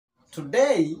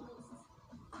Today,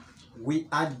 we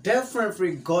are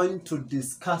definitely going to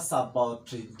discuss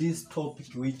about this topic,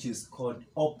 which is called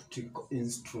optical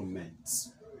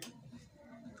instruments.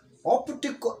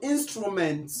 Optical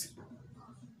instruments,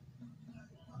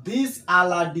 these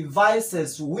are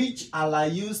devices which are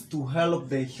used to help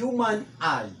the human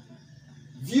eye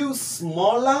view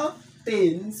smaller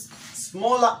things,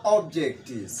 smaller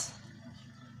objects,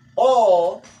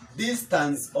 or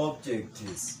distance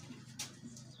objects.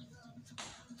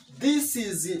 This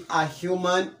is a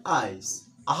human eyes.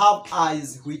 I have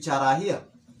eyes which are here.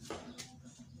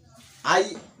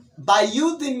 By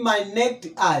using my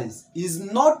naked eyes, it's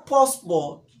not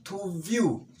possible to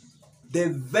view the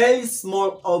very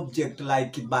small object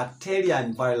like bacteria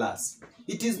and virus.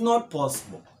 It is not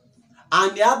possible.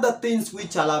 And the other things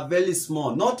which are very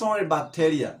small, not only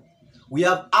bacteria, we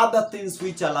have other things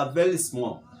which are very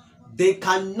small. They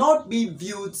cannot be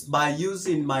viewed by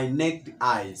using my naked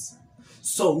eyes.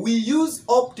 So we use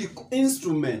optical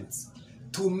instruments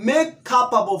to make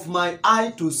capable of my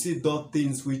eye to see those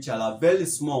things which are very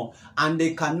small and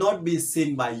they cannot be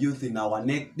seen by using our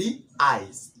naked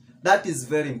eyes. That is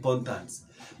very important.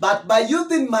 But by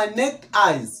using my naked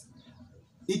eyes,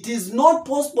 it is not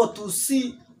possible to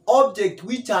see objects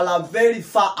which are very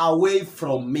far away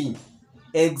from me.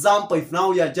 Example, if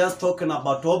now we are just talking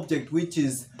about object which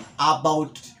is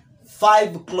about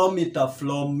 5 kilometers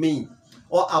from me,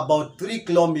 or about 3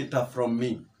 kilometers from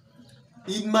me.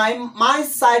 In my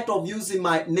sight of using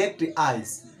my naked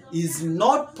eyes is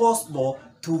not possible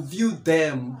to view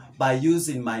them by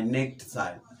using my naked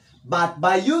eye. But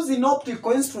by using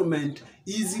optical instrument,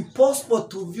 is it possible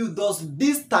to view those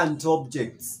distant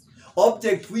objects,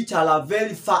 objects which are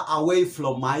very far away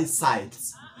from my sight.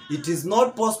 It is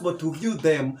not possible to view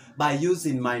them by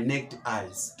using my naked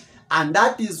eyes. And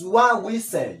that is why we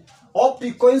say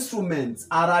optical instruments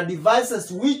are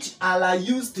devices which are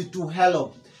used to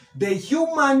help the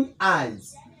human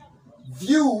eyes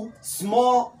view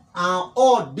small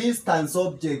or distant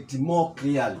objects more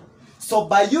clearly. So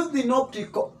by using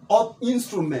optical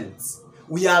instruments,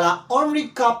 we are only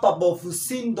capable of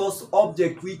seeing those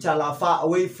objects which are far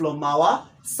away from our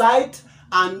sight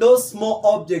and those small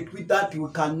objects that we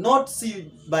cannot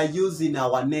see by using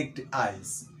our naked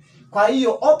eyes. Kwa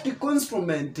hiyo optical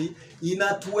instrument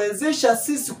inatuwezesha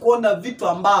sisi kuona vitu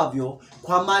ambavyo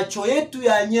kwa macho yetu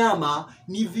ya nyama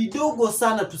ni vidogo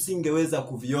sana tusingeweza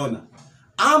kuviona.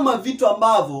 Ama vitu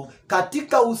ambavyo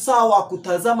katika usawa wa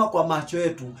kutazama kwa macho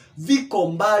yetu viko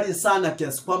mbali sana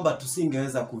kiasi kwamba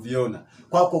tusingeweza kuviona.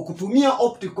 Kwa kutumia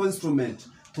optical instrument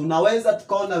tunaweza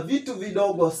tukaona vitu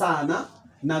vidogo sana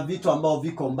na vitu ambavyo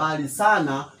viko mbali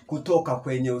sana kutoka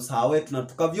kwenye usawa wetu na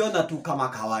tukaviona tu kama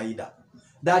kawaida.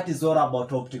 That is all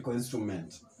about optical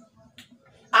instrument.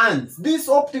 And this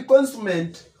optical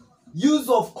instrument use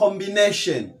of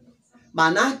combination.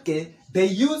 Manake, they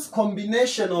use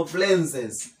combination of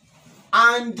lenses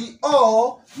and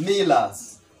or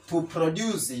mirrors to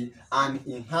produce an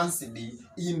enhanced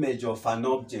image of an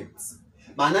object.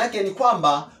 Manake ni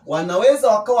kwamba wanaweza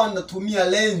wakawa wanatumia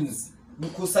lens,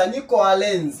 mkusanyiko wa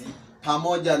lenzi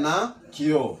pamoja na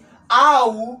kioo.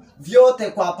 Au vyote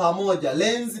kwa pamoja,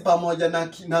 lenzi pamoja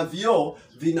na vioo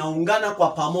vinaungana kwa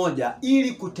pamoja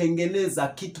ili kutengeneza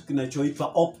kitu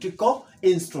kinachoitwa optical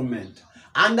instrument.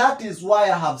 And that is why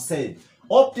I have said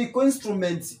optical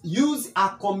instruments use a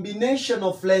combination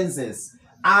of lenses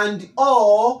and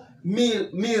or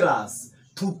mirrors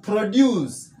to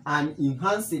produce an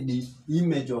enhanced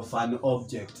image of an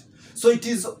object. So it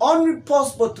is only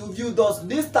possible to view those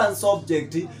distant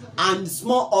objects and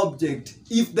small objects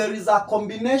if there is a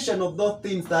combination of those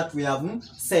things that we have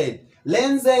said.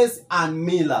 Lenses and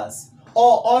mirrors,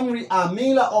 or only a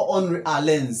mirror or only a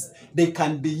lens. They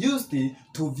can be used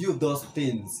to view those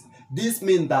things. This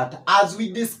means that as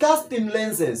we discussed in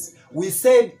lenses, we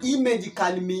said image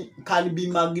can be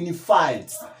magnified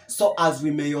so as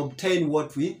we may obtain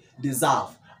what we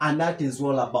deserve. And that is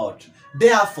all about.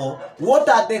 Therefore, what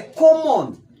are the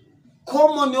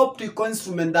common optical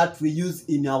instruments that we use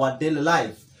in our daily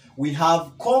life? We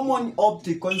have common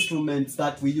optical instruments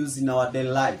that we use in our daily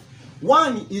life.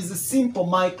 One is a simple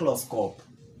microscope.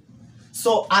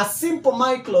 So a simple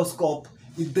microscope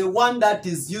is the one that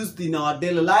is used in our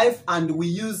daily life and we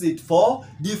use it for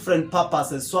different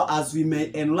purposes so as we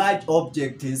may enlarge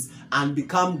objects and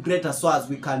become greater so as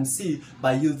we can see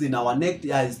by using our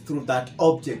naked eyes through that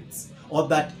object or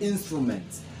that instrument.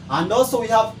 And also we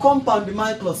have compound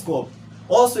microscope.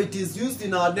 Also it is used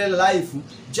in our daily life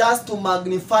just to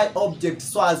magnify objects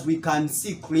so as we can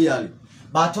see clearly.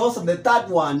 But also the third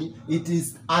one, it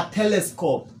is a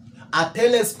telescope. a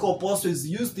telescope also is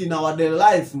used in our daily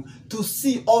life to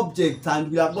see objects,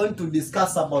 and we are going to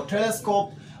discuss about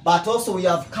telescope, but also we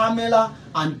have camera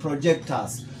and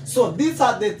projectors. So these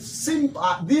are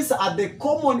the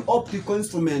common optical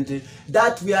instruments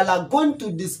that we are going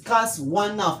to discuss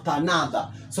one after another.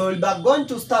 So we are going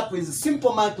to start with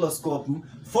simple microscope,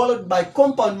 followed by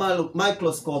compound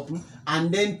microscope,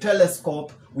 and then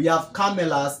telescope. We have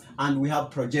cameras and we have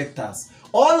projectors.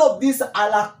 All of these are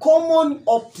a common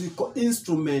optical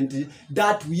instrument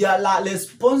that we are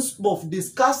responsible for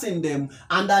discussing them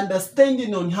and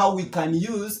understanding on how we can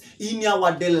use in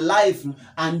our daily life.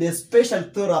 And the special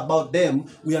thought about them,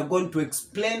 we are going to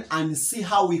explain and see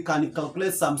how we can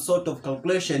calculate some sort of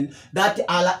calculation that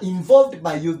are involved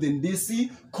by using this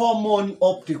common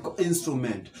optical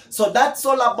instrument. So that's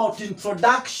all about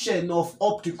introduction of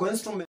optical instrument.